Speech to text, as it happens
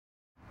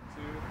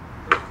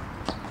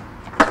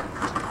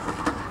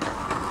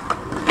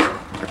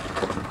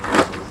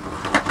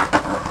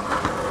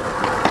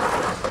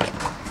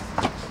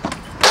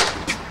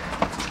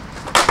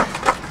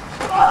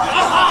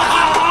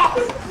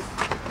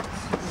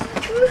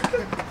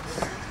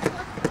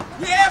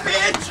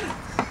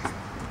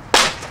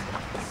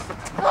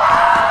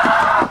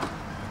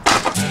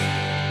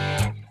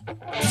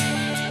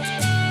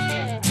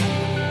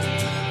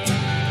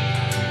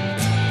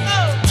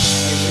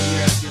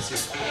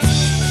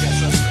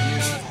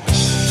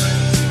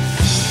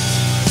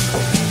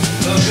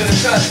You're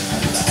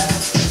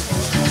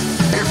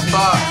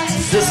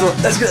fucked. This one,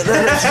 that's good.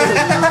 That's good.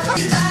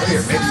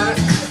 Here, mix it.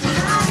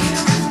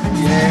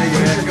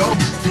 Yeah. Go.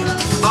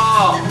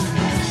 Oh,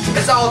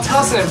 it's all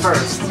tussing at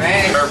first,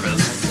 man.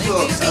 Nervous.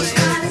 Oh,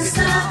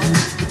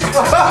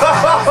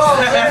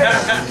 man.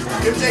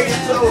 You're taking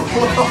it so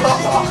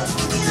long.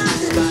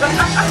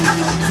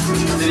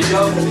 Did he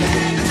go?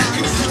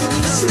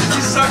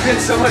 He's sucking in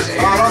so much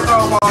air. Oh, don't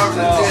throw him off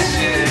the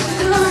shit.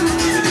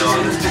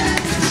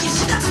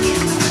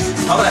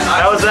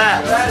 How was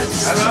that?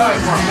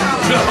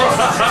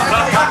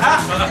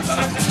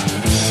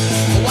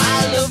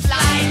 While the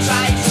fly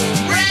tried to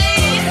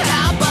break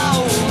our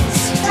bones,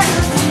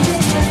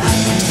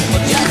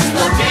 but just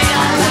the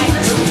daylight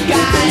to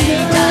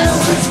guide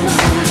us.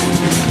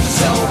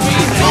 So we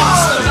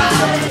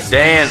survive.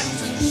 Dan,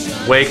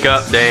 wake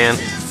up, Dan.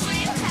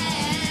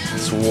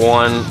 It's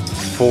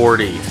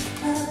 1:40.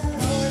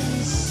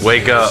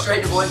 Wake up.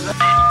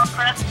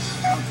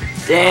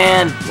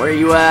 Dan, where are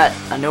you at?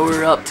 I know we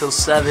were up till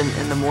 7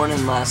 in the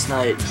morning last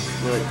night,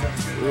 but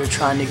we were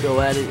trying to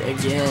go at it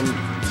again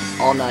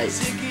all night.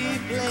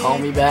 Call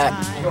me back.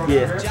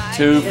 Yeah.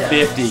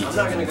 2:50.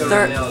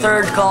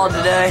 Third call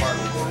today.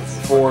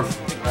 4.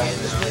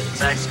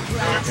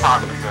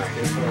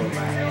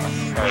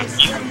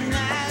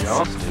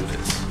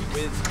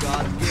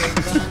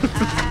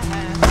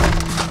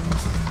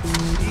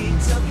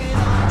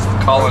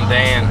 Calling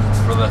Dan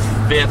for the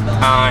 5th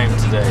time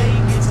today.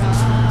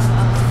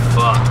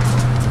 Fuck.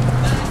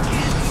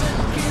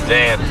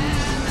 Dan.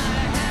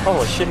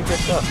 Holy shit, he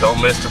picked up.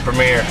 Don't miss the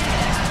premiere.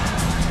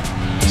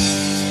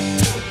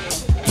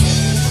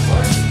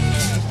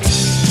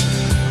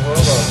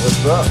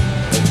 What's up?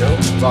 Hey, Joe.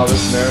 Saw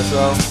this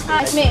Marisol.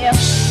 Nice to meet you.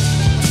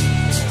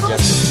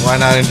 Why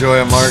not enjoy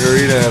a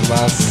margarita at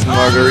Las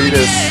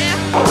Margaritas?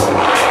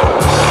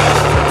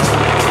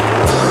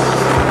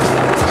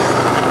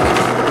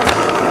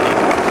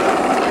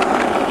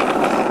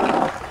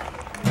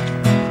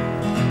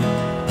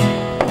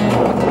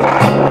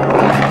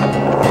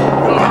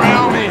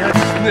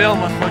 Nailed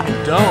my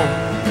fucking dome.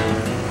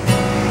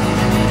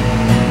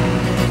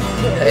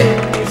 Hey,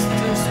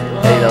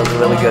 that was a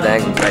really good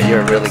angle, right? You're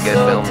a really good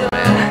filmer,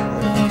 man.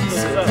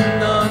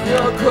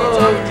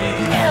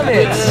 Damn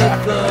it!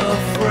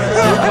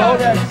 All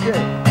that shit.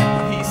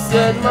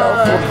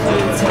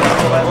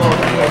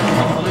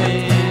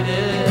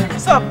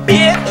 What's up,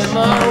 bitch? And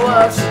my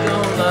watch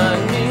don't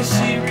like me,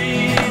 she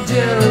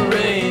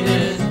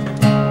regenerated.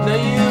 Now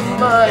you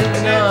might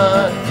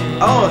not.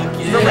 Oh,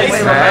 the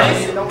lace man.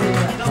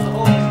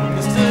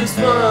 Mr.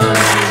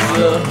 Sponge is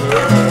a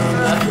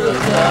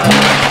hermaphrodite.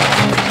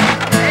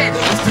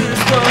 Mr.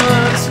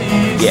 Sponge,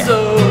 he's so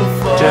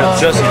far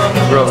Jesse,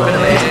 brother.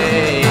 away.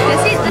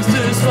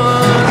 Mr.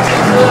 Sponge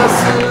is a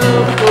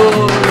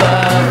simple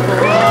life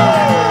boy.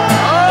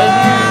 And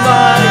you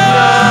might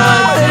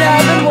not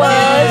think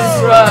it's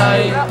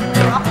right.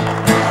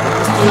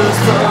 Mr.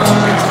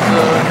 Sponge is a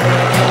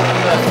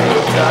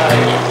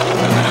hermaphrodite.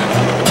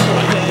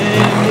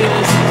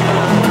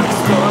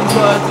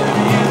 Why do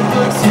you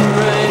look so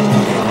red?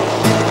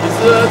 Is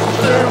the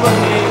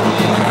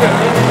thermohating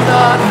current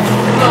not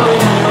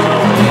flowing your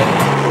way?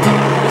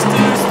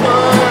 Mr.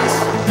 Sponge,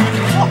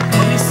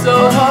 he's so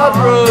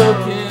heartbroken.